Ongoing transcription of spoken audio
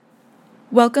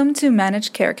Welcome to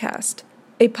Managed Carecast,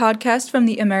 a podcast from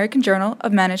the American Journal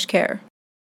of Managed Care.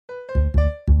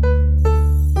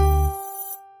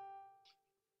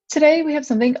 Today, we have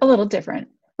something a little different.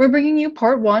 We're bringing you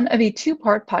part one of a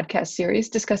two-part podcast series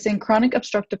discussing chronic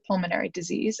obstructive pulmonary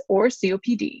disease, or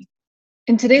COPD.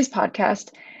 In today's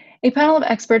podcast, a panel of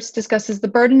experts discusses the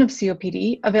burden of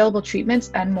COPD, available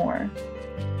treatments, and more.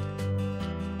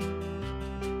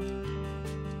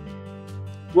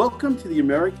 Welcome to the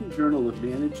American Journal of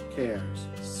Managed Care's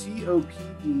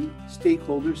COPD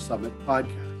Stakeholders Summit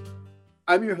podcast.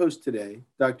 I'm your host today,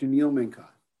 Dr. Neil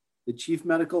Minkoff, the Chief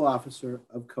Medical Officer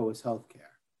of Coas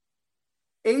Healthcare.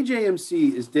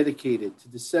 AJMC is dedicated to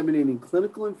disseminating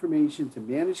clinical information to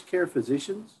managed care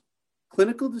physicians,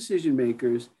 clinical decision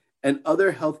makers, and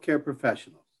other healthcare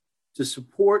professionals to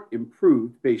support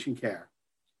improved patient care.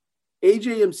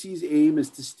 AJMC's aim is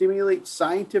to stimulate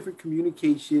scientific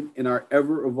communication in our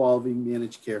ever-evolving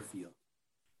managed care field.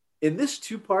 In this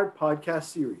two-part podcast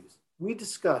series, we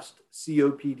discussed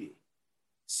COPD.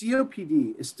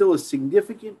 COPD is still a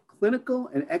significant clinical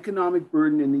and economic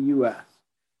burden in the U.S.,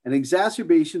 and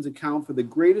exacerbations account for the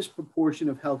greatest proportion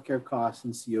of healthcare costs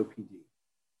in COPD.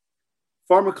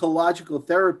 Pharmacological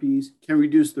therapies can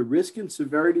reduce the risk and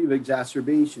severity of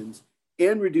exacerbations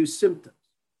and reduce symptoms.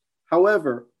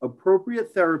 However,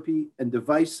 appropriate therapy and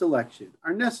device selection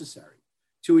are necessary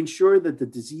to ensure that the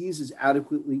disease is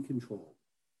adequately controlled.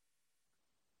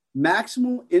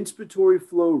 Maximal inspiratory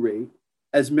flow rate,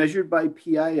 as measured by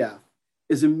PIF,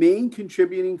 is a main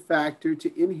contributing factor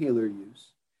to inhaler use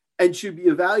and should be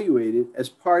evaluated as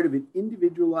part of an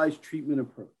individualized treatment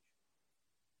approach.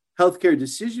 Healthcare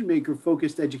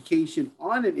decision-maker-focused education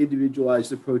on an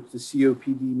individualized approach to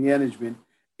COPD management,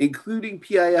 including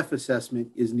PIF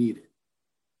assessment, is needed.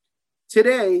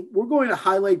 Today, we're going to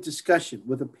highlight discussion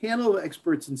with a panel of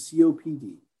experts in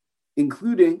COPD,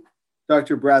 including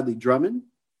Dr. Bradley Drummond,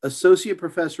 Associate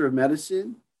Professor of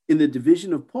Medicine in the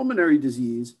Division of Pulmonary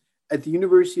Disease at the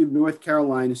University of North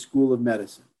Carolina School of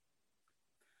Medicine,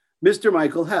 Mr.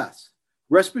 Michael Hess,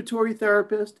 Respiratory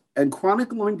Therapist and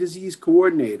Chronic Lung Disease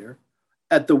Coordinator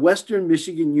at the Western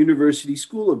Michigan University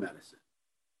School of Medicine,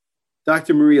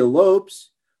 Dr. Maria Lopes,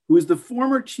 who is the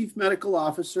former Chief Medical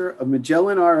Officer of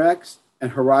Magellan RX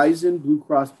and Horizon Blue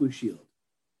Cross Blue Shield,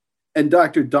 and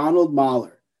Dr. Donald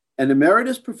Mahler, an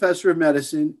Emeritus Professor of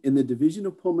Medicine in the Division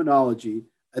of Pulmonology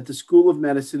at the School of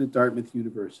Medicine at Dartmouth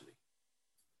University.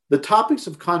 The topics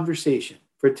of conversation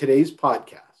for today's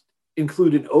podcast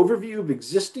include an overview of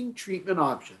existing treatment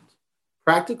options,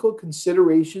 practical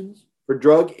considerations for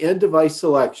drug and device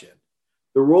selection,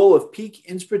 the role of peak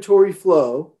inspiratory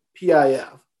flow,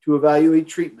 PIF, to evaluate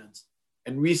treatments,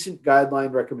 and recent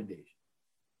guideline recommendations.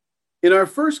 In our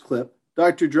first clip,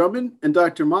 Dr. Drummond and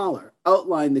Dr. Mahler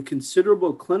outline the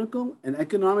considerable clinical and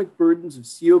economic burdens of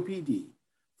COPD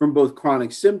from both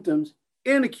chronic symptoms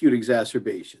and acute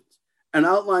exacerbations, and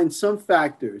outline some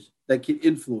factors that can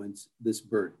influence this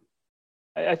burden.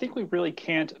 I think we really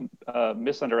can't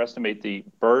misunderestimate the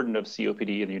burden of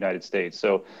COPD in the United States.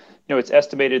 So, it's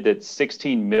estimated that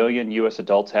 16 million U.S.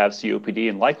 adults have COPD,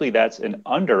 and likely that's an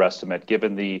underestimate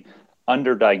given the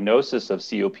underdiagnosis of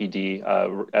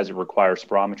COPD as it requires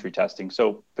spirometry testing.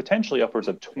 So potentially upwards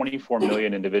of 24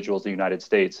 million individuals in the United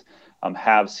States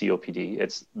have COPD.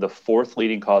 It's the fourth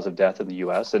leading cause of death in the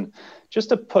U.S. And just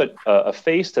to put a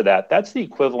face to that, that's the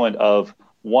equivalent of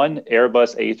one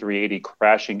Airbus A380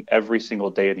 crashing every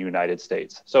single day in the United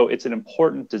States. So it's an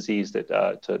important disease that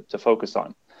to focus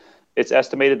on. It's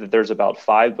estimated that there's about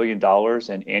 $5 billion in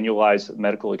annualized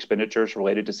medical expenditures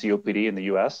related to COPD in the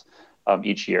U.S.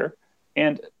 Each year.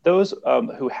 And those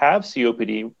who have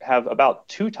COPD have about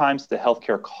 2 times the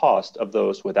healthcare cost of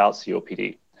those without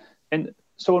COPD. And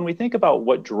so when we think about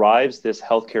what drives this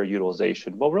healthcare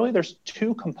utilization, well, really there's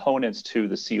 2 components to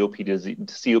the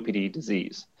COPD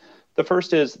disease. The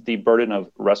first is the burden of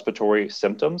respiratory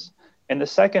symptoms, and the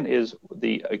second is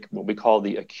what we call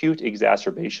the acute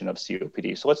exacerbation of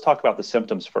COPD. So let's talk about the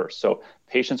symptoms first. So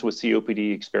patients with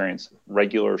COPD experience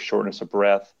regular shortness of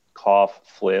breath, cough,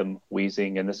 phlegm,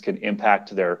 wheezing, and this can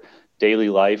impact their daily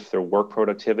life, their work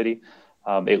productivity.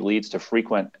 It leads to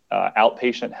frequent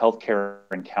outpatient healthcare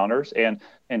encounters and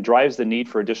drives the need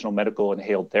for additional medical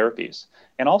inhaled therapies.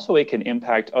 And also it can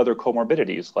impact other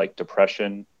comorbidities like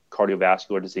depression,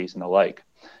 cardiovascular disease, and the like.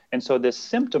 And so this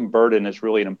symptom burden is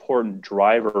really an important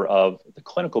driver of the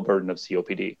clinical burden of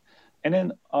COPD. And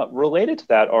then related to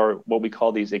that are what we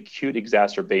call these acute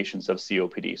exacerbations of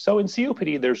COPD. So in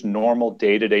COPD, there's normal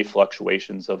day-to-day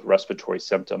fluctuations of respiratory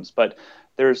symptoms, but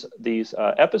there's these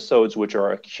episodes which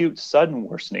are acute sudden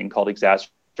worsening called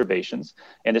exacerbations exacerbations.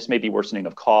 And this may be worsening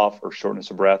of cough or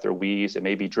shortness of breath or wheeze. It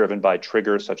may be driven by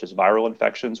triggers such as viral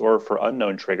infections or for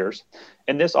unknown triggers.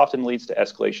 And this often leads to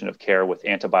escalation of care with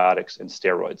antibiotics and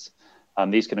steroids.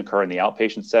 These can occur in the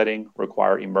outpatient setting,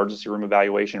 require emergency room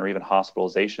evaluation or even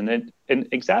hospitalization. And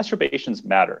exacerbations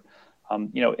matter.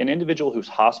 An individual who's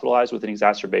hospitalized with an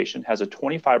exacerbation has a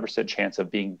 25% chance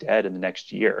of being dead in the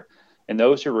next year. And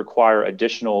those who require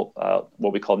additional,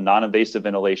 what we call non-invasive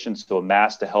ventilation, so a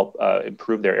mask to help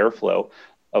improve their airflow,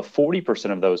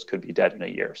 40% of those could be dead in a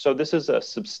year. So this is a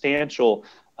substantial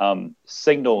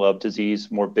signal of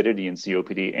disease morbidity in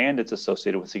COPD, and it's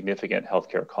associated with significant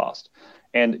healthcare cost.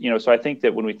 And, so I think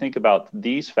that when we think about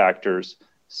these factors,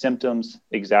 symptoms,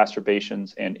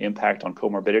 exacerbations, and impact on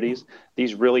comorbidities,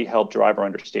 these really help drive our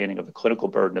understanding of the clinical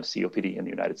burden of COPD in the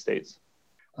United States.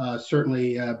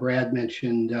 Certainly, Brad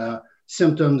mentioned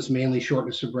symptoms, mainly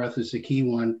shortness of breath is the key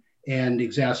one, and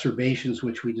exacerbations,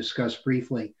 which we discussed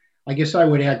briefly. I guess I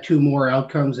would add two more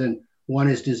outcomes, and one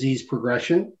is disease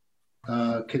progression.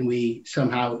 Can we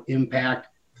somehow impact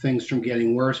things from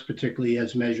getting worse, particularly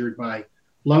as measured by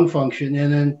lung function?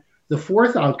 And then the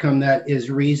fourth outcome that is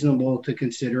reasonable to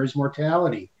consider is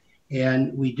mortality.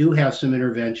 And we do have some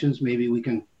interventions, maybe we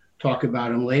can talk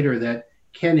about them later, that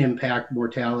can impact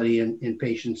mortality in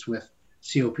patients with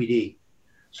COPD.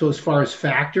 So as far as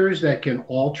factors that can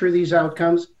alter these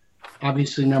outcomes,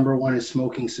 obviously number one is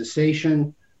smoking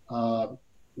cessation. That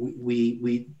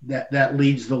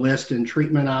leads the list in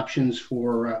treatment options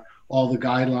for all the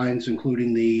guidelines,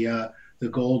 including the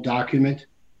GOLD document.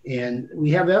 And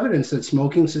we have evidence that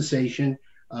smoking cessation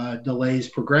delays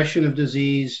progression of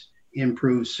disease,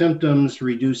 improves symptoms,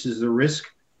 reduces the risk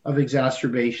of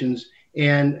exacerbations,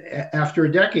 and after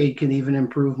a decade can even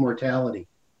improve mortality.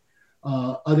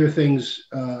 Other things,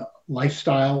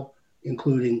 lifestyle,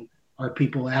 including are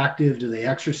people active? Do they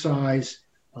exercise?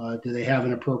 Do they have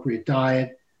an appropriate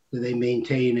diet? Do they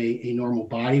maintain a normal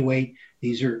body weight?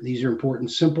 These are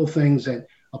important, simple things that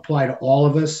apply to all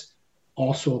of us,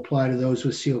 also apply to those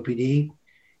with COPD.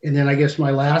 And then I guess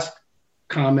my last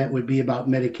comment would be about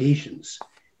medications.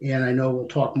 And I know we'll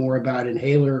talk more about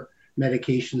inhaler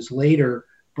medications later,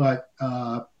 but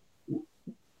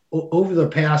over the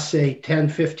past, say, 10,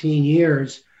 15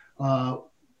 years,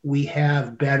 we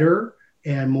have better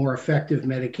and more effective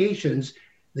medications.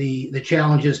 The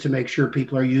challenge is to make sure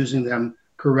people are using them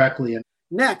correctly.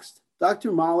 Next,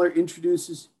 Dr. Mahler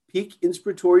introduces peak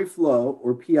inspiratory flow,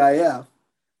 or PIF,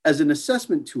 as an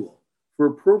assessment tool for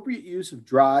appropriate use of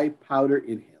dry powder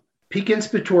inhaler. Peak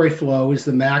inspiratory flow is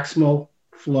the maximal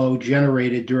flow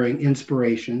generated during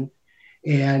inspiration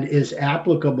and is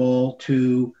applicable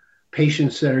to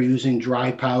patients that are using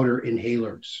dry powder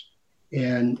inhalers.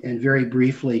 And very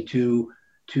briefly, to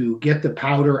get the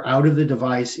powder out of the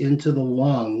device into the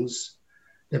lungs,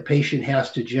 the patient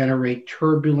has to generate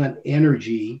turbulent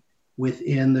energy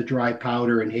within the dry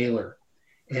powder inhaler.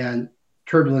 And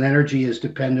turbulent energy is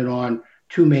dependent on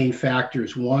two main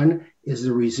factors. One is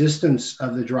the resistance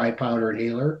of the dry powder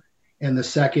inhaler, and the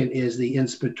second is the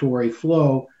inspiratory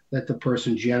flow that the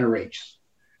person generates.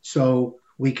 So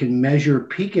we can measure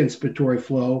peak inspiratory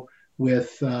flow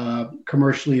with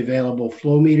commercially available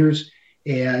flow meters,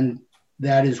 and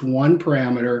that is one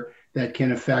parameter that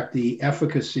can affect the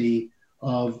efficacy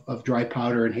of dry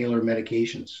powder inhaler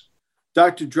medications.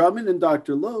 Dr. Drummond and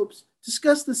Dr. Lopes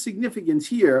discuss the significance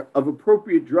here of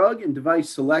appropriate drug and device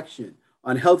selection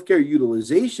on healthcare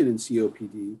utilization in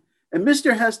COPD, and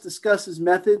Mr. Hess discusses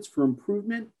methods for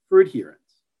improvement for adherence.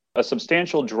 A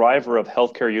substantial driver of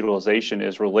healthcare utilization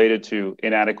is related to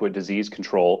inadequate disease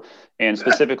control, and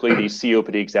specifically these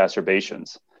COPD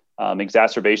exacerbations.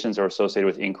 Exacerbations are associated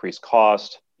with increased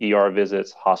cost, ER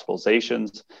visits,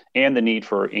 hospitalizations, and the need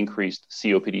for increased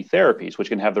COPD therapies, which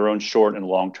can have their own short and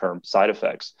long-term side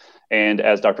effects. And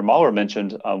as Dr. Mahler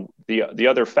mentioned, the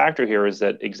other factor here is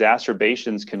that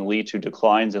exacerbations can lead to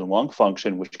declines in lung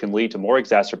function, which can lead to more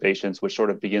exacerbations, which sort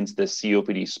of begins this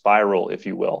COPD spiral, if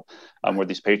you will, where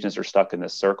these patients are stuck in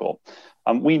this circle.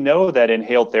 We know that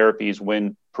inhaled therapies,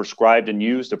 when prescribed and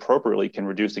used appropriately, can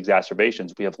reduce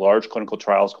exacerbations. We have large clinical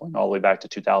trials going all the way back to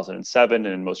 2007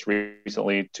 and most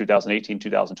recently 2018,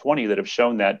 2020 that have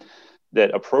shown that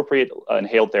appropriate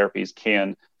inhaled therapies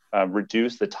can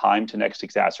reduce the time to next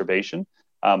exacerbation,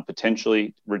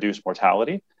 potentially reduce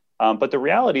mortality. But the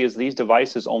reality is these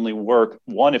devices only work,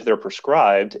 one, if they're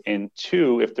prescribed, and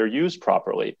two, if they're used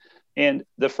properly. And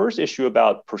the first issue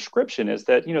about prescription is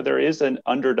that, there is an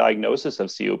underdiagnosis of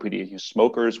COPD.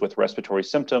 Smokers with respiratory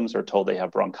symptoms are told they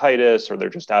have bronchitis, or they're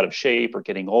just out of shape or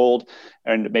getting old,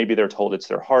 and maybe they're told it's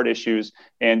their heart issues.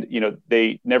 And,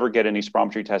 they never get any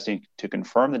spirometry testing to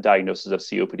confirm the diagnosis of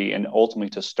COPD and ultimately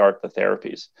to start the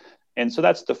therapies. And so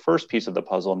that's the first piece of the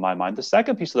puzzle in my mind. The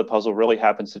second piece of the puzzle really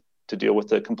happens to deal with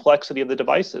the complexity of the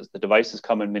devices. The devices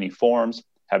come in many forms,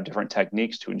 have different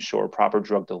techniques to ensure proper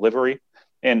drug delivery.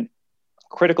 And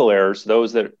critical errors,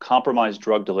 those that compromise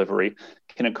drug delivery,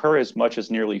 can occur as much as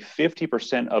nearly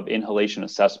 50% of inhalation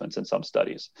assessments in some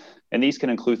studies. And these can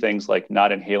include things like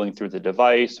not inhaling through the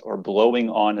device, or blowing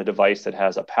on a device that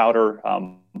has a powder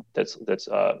that's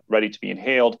ready to be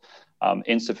inhaled,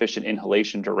 insufficient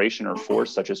inhalation duration or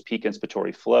force, such as peak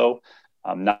inspiratory flow,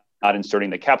 not inserting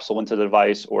the capsule into the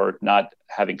device, or not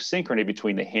having synchrony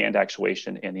between the hand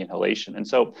actuation and the inhalation. And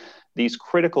so these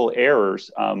critical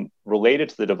errors related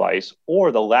to the device,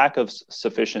 or the lack of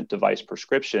sufficient device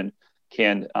prescription,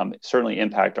 can certainly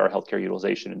impact our healthcare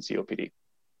utilization in COPD.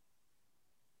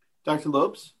 Dr.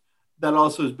 Lopes, that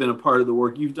also has been a part of the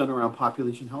work you've done around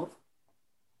population health.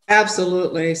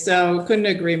 Absolutely. So couldn't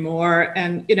agree more.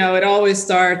 And, it always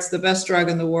starts, the best drug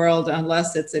in the world,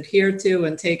 unless it's adhered to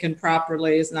and taken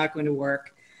properly, is not going to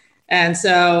work. And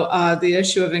so the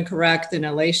issue of incorrect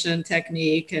inhalation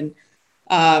technique, and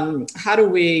how do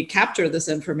we capture this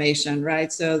information,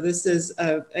 right? So this is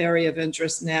an area of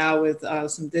interest now with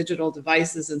some digital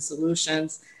devices and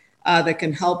solutions that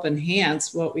can help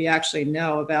enhance what we actually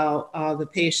know about the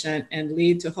patient, and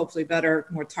lead to hopefully better,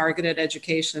 more targeted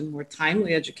education, more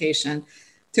timely education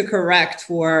to correct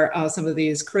for some of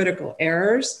these critical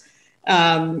errors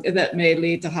that may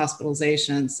lead to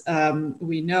hospitalizations.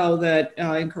 We know that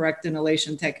incorrect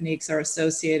inhalation techniques are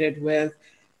associated with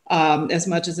as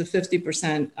much as a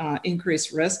 50%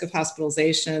 increased risk of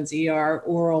hospitalizations, ER,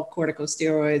 oral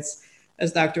corticosteroids,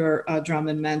 as Dr.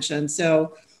 Drummond mentioned.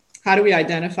 So how do we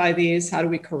identify these? How do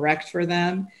we correct for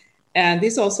them? And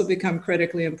these also become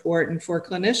critically important for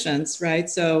clinicians, right?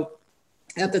 So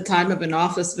at the time of an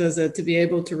office visit, to be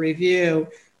able to review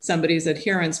somebody's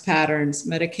adherence patterns,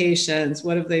 medications,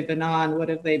 what have they been on, what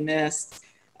have they missed?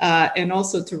 And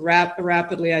also to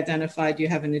rapidly identify, do you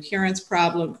have an adherence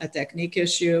problem, a technique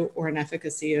issue, or an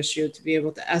efficacy issue, to be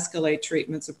able to escalate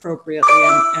treatments appropriately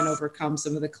and overcome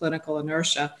some of the clinical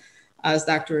inertia, as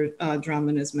Dr.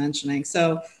 Drummond is mentioning.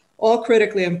 So all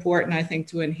critically important, I think,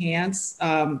 to enhance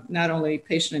not only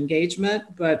patient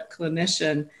engagement, but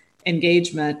clinician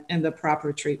engagement in the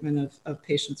proper treatment of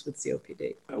patients with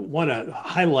COPD. I want to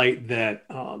highlight that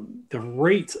the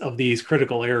rate of these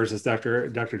critical errors, as Dr.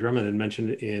 Drummond had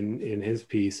mentioned in his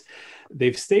piece,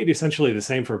 they've stayed essentially the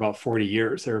same for about 40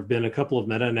 years. There have been a couple of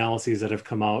meta-analyses that have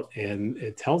come out, and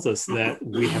it tells us that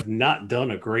we have not done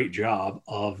a great job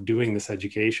of doing this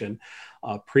education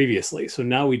previously. So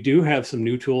now we do have some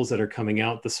new tools that are coming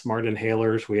out, the smart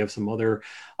inhalers. We have some other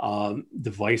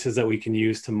devices that we can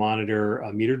use to monitor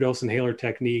a meter dose inhaler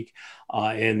technique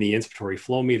and the inspiratory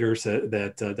flow meters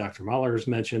that Dr. Mahler has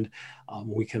mentioned.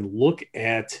 We can look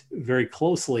at very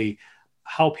closely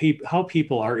how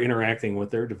people are interacting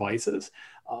with their devices.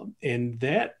 And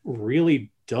that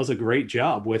really does a great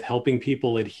job with helping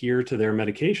people adhere to their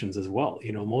medications as well.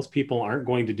 Most people aren't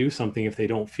going to do something if they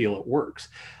don't feel it works.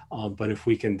 But if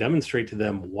we can demonstrate to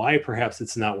them why perhaps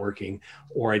it's not working,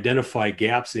 or identify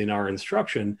gaps in our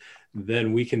instruction,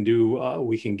 then we can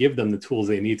give them the tools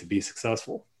they need to be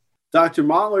successful. Dr.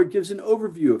 Mahler gives an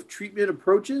overview of treatment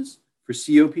approaches for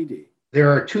COPD. There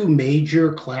are two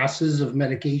major classes of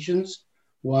medications.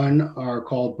 One are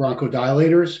called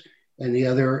bronchodilators, and the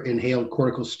other inhaled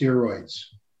corticosteroids.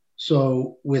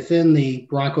 So within the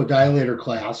bronchodilator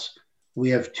class, we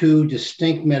have two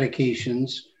distinct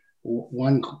medications.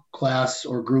 One class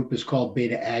or group is called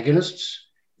beta agonists.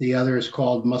 The other is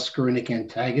called muscarinic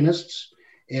antagonists.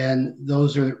 And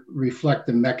those reflect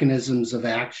the mechanisms of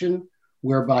action,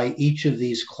 whereby each of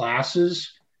these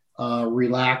classes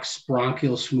relax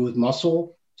bronchial smooth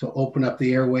muscle to open up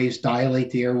the airways,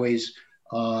 dilate the airways,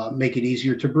 make it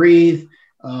easier to breathe,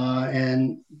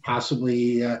 and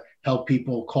possibly help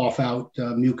people cough out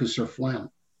mucus or phlegm.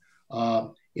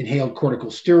 Inhaled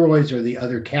corticosteroids are the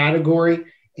other category.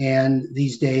 And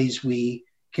these days we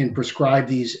can prescribe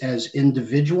these as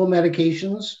individual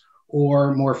medications,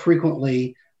 or more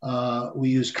frequently, we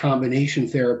use combination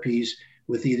therapies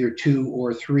with either 2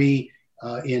 or 3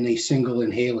 in a single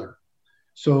inhaler.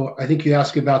 So I think you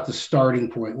asked about the starting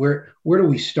point. Where do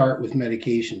we start with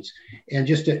medications? And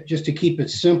just to keep it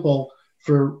simple,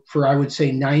 for I would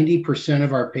say 90%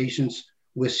 of our patients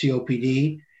with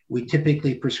COPD, we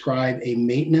typically prescribe a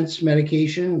maintenance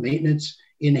medication, maintenance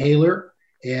inhaler,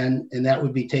 and that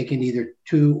would be taken either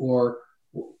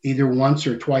once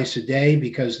or twice a day,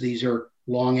 because these are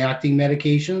long-acting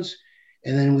medications.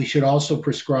 And then we should also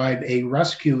prescribe a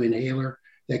rescue inhaler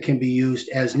that can be used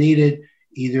as needed,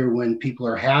 either when people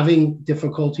are having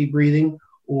difficulty breathing,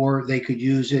 or they could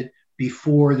use it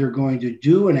before they're going to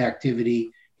do an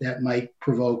activity that might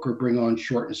provoke or bring on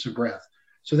shortness of breath.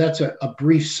 So that's a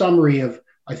brief summary of,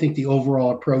 I think, the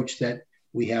overall approach that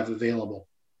we have available.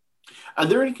 Are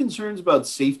there any concerns about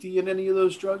safety in any of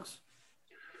those drugs?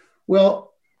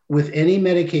 Well, with any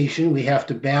medication, we have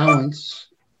to balance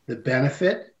the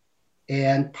benefit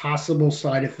and possible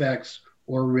side effects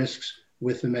or risks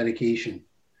with the medication.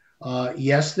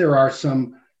 Yes, there are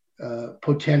some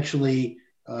potentially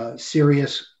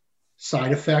serious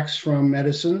side effects from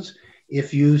medicines.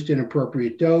 If used in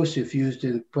appropriate dose, if used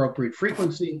in appropriate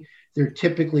frequency, they're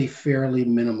typically fairly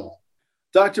minimal.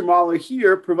 Dr. Mahler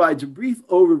here provides a brief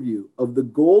overview of the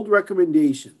GOLD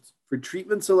recommendations for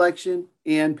treatment selection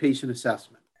and patient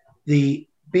assessment. The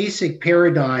basic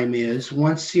paradigm is,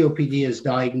 once COPD is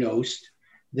diagnosed,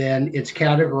 then it's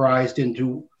categorized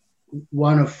into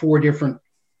one of 4 different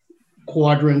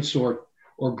quadrants or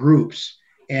groups,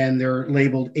 and they're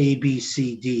labeled A, B,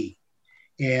 C, D.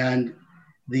 And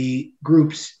the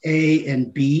groups A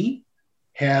and B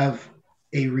have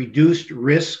a reduced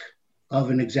risk of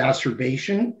an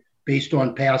exacerbation based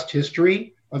on past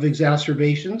history of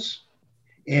exacerbations.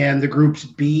 And the groups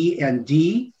B and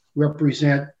D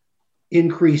represent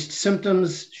increased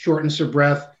symptoms, shortness of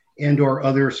breath, and or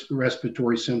other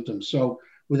respiratory symptoms. So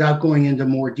without going into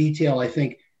more detail, I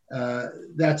think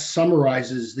that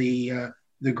summarizes the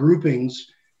groupings.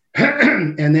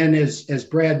 And then as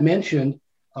Brad mentioned,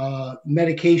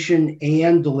 medication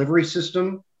and delivery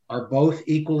system are both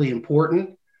equally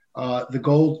important. The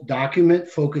GOLD document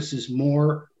focuses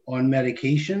more on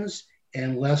medications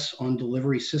and less on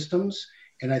delivery systems.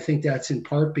 And I think that's in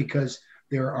part because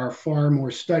there are far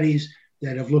more studies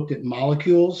that have looked at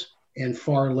molecules and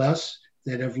far less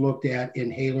that have looked at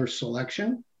inhaler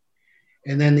selection.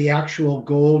 And then the actual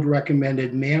GOLD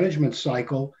recommended management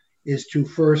cycle is to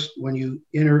first, when you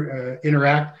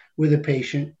interact with a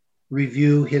patient,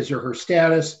 review his or her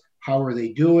status, how are they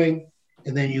doing,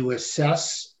 and then you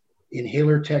assess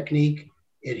inhaler technique,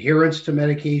 adherence to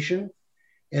medication,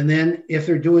 and then if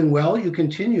they're doing well, you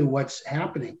continue what's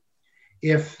happening.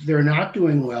 If they're not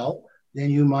doing well, then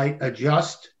you might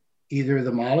adjust either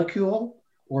the molecule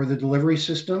or the delivery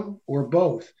system or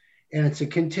both. And it's a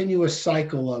continuous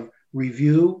cycle of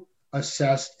review,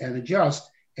 assess, and adjust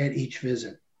at each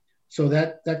visit. So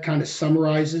that kind of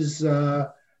summarizes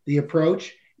the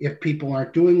approach. If people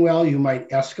aren't doing well, you might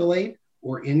escalate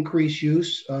or increase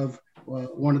use of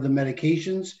one of the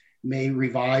medications, may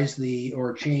revise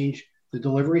or change the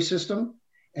delivery system.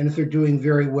 And if they're doing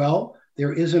very well,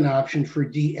 there is an option for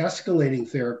de-escalating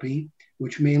therapy,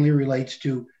 which mainly relates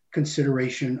to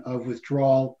consideration of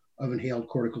withdrawal of inhaled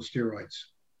corticosteroids.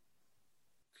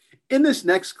 In this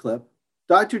next clip,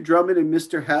 Dr. Drummond and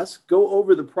Mr. Hess go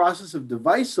over the process of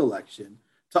device selection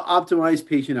to optimize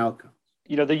patient outcomes.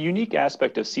 You know, the unique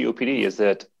aspect of COPD is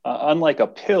that unlike a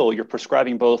pill, you're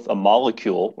prescribing both a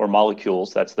molecule or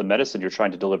molecules, that's the medicine you're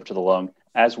trying to deliver to the lung,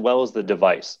 as well as the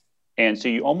device. And so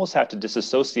you almost have to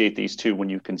disassociate these two when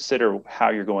you consider how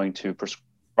you're going to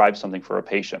prescribe something for a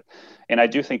patient. And I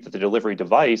do think that the delivery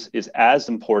device is as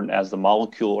important as the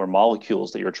molecule or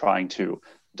molecules that you're trying to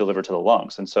deliver to the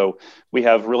lungs. And so we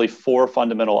have really 4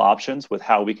 fundamental options with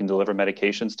how we can deliver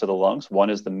medications to the lungs. One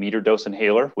is the meter dose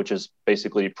inhaler, which is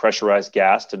basically pressurized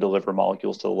gas to deliver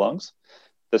molecules to the lungs.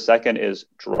 The second is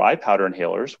dry powder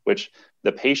inhalers, which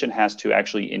the patient has to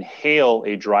actually inhale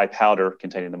a dry powder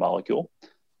containing the molecule.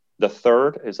 The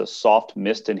third is a soft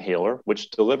mist inhaler, which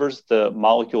delivers the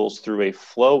molecules through a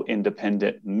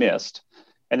flow-independent mist.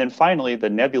 And then finally, the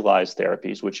nebulized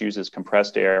therapies, which uses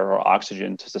compressed air or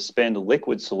oxygen to suspend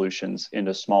liquid solutions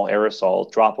into small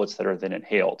aerosol droplets that are then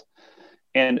inhaled.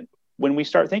 And when we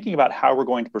start thinking about how we're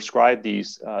going to prescribe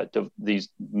these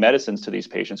medicines to these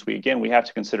patients, we have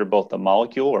to consider both the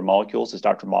molecule or molecules, as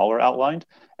Dr. Mahler outlined,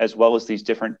 as well as these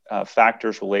different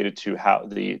factors related to how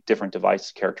the different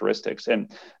device characteristics.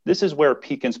 And this is where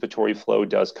peak inspiratory flow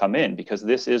does come in, because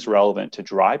this is relevant to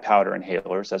dry powder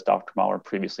inhalers, as Dr. Mahler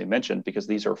previously mentioned, because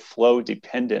these are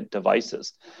flow-dependent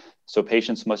devices. So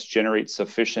patients must generate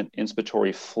sufficient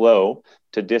inspiratory flow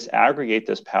to disaggregate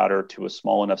this powder to a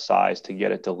small enough size to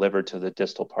get it delivered to the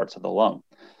distal parts of the lung.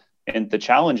 And the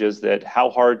challenge is that how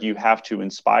hard you have to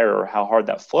inspire or how hard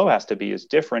that flow has to be is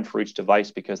different for each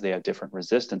device because they have different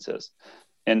resistances.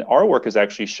 And our work has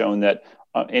actually shown that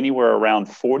anywhere around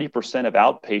 40% of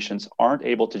outpatients aren't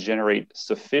able to generate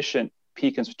sufficient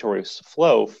peak inspiratory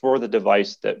flow for the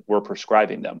device that we're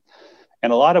prescribing them.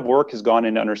 And a lot of work has gone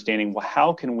into understanding, well,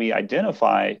 how can we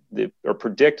identify or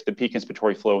predict the peak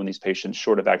inspiratory flow in these patients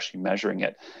short of actually measuring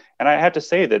it? And I have to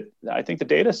say that I think the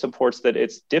data supports that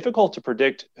it's difficult to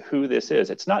predict who this is.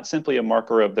 It's not simply a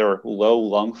marker of their low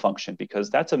lung function,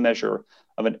 because that's a measure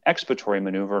of an expiratory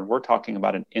maneuver, and we're talking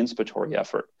about an inspiratory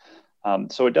effort.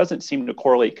 So it doesn't seem to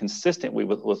correlate consistently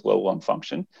with low lung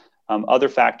function. Other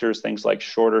factors, things like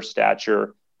shorter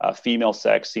stature, female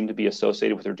sex, seem to be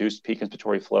associated with reduced peak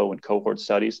inspiratory flow in cohort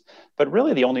studies. But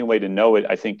really the only way to know it,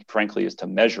 I think, frankly, is to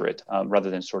measure it rather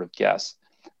than sort of guess.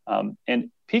 And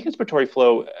peak inspiratory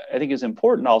flow, I think, is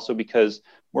important also because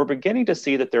we're beginning to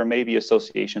see that there may be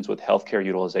associations with healthcare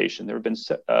utilization. There have been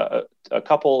a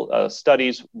couple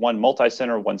studies, one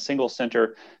multi-center, one single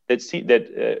center, that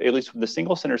at least the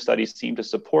single center studies seem to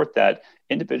support that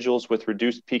individuals with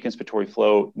reduced peak inspiratory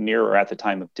flow near or at the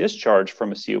time of discharge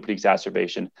from a COPD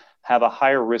exacerbation have a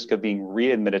higher risk of being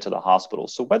readmitted to the hospital.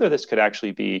 So whether this could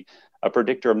actually be a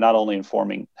predictor of not only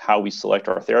informing how we select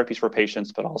our therapies for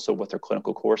patients, but also what their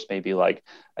clinical course may be like,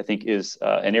 I think is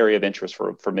an area of interest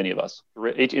for many of us.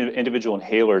 Each individual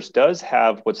inhalers does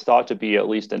have what's thought to be at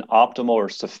least an optimal or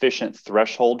sufficient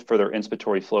threshold for their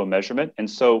inspiratory flow measurement. And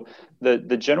so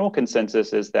the general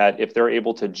consensus is that if they're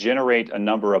able to generate a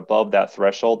number above that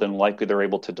threshold, then likely they're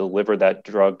able to deliver that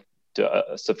drug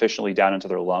sufficiently down into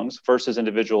their lungs, versus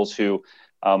individuals who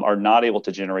are not able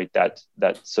to generate that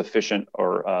sufficient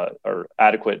or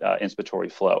adequate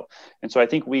inspiratory flow. And so I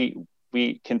think we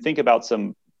can think about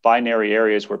some binary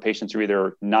areas where patients are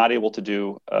either not able to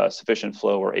do sufficient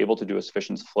flow or able to do a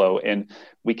sufficient flow, and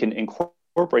we can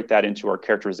incorporate that into our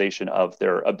characterization of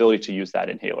their ability to use that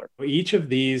inhaler. Each of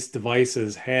these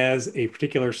devices has a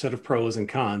particular set of pros and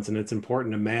cons, and it's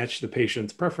important to match the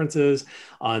patient's preferences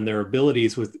on their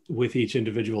abilities with each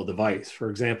individual device. For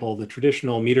example, the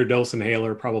traditional meter dose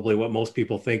inhaler, probably what most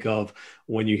people think of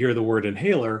when you hear the word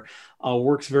inhaler,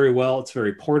 works very well. It's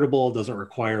very portable, doesn't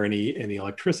require any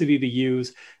electricity to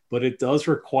use, but it does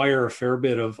require a fair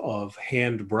bit of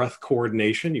hand-breath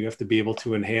coordination. You have to be able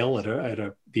to inhale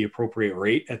at the appropriate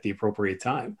rate at the appropriate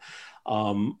time.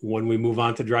 When we move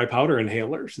on to dry powder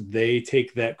inhalers, they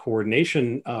take that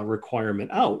coordination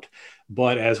requirement out.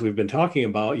 But as we've been talking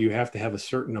about, you have to have a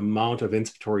certain amount of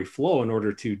inspiratory flow in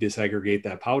order to disaggregate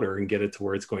that powder and get it to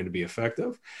where it's going to be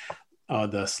effective.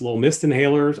 The slow mist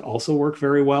inhalers also work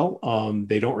very well.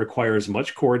 They don't require as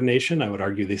much coordination. I would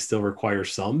argue they still require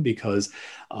some, because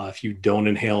if you don't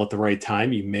inhale at the right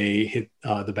time, you may hit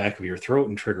the back of your throat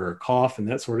and trigger a cough and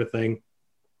that sort of thing.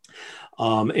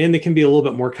 And they can be a little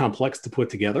bit more complex to put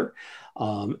together.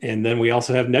 And then we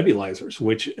also have nebulizers,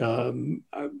 which are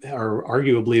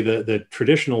arguably the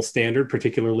traditional standard,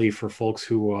 particularly for folks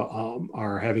who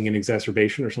are having an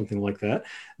exacerbation or something like that.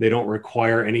 They don't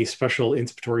require any special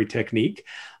inspiratory technique,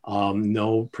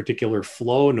 no particular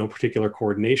flow, no particular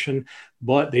coordination,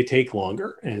 but they take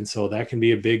longer. And so that can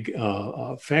be a big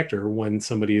factor when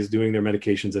somebody is doing their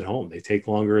medications at home. They take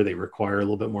longer, they require a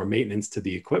little bit more maintenance to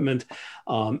the equipment,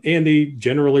 and they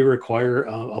generally require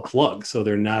a plug. So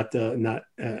they're not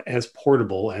as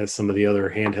portable as some of the other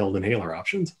handheld inhaler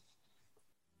options.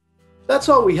 That's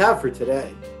all we have for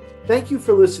today. Thank you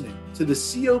for listening to the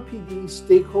COPD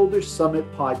Stakeholder Summit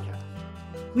podcast.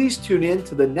 Please tune in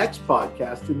to the next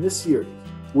podcast in this series,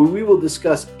 where we will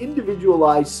discuss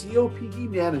individualized COPD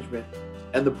management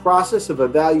and the process of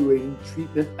evaluating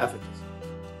treatment efficacy.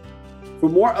 For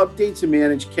more updates in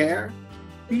managed care,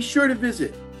 be sure to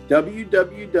visit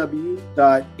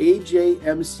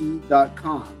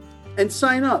www.ajmc.com and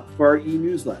sign up for our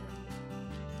e-newsletter.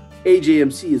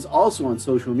 AJMC is also on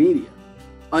social media.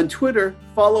 On Twitter,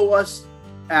 follow us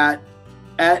at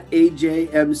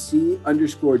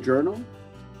AJMC_journal.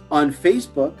 On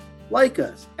Facebook, like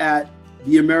us at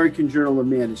the American Journal of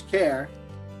Managed Care,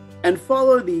 and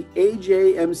follow the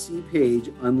AJMC page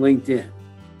on LinkedIn.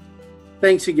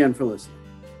 Thanks again for listening.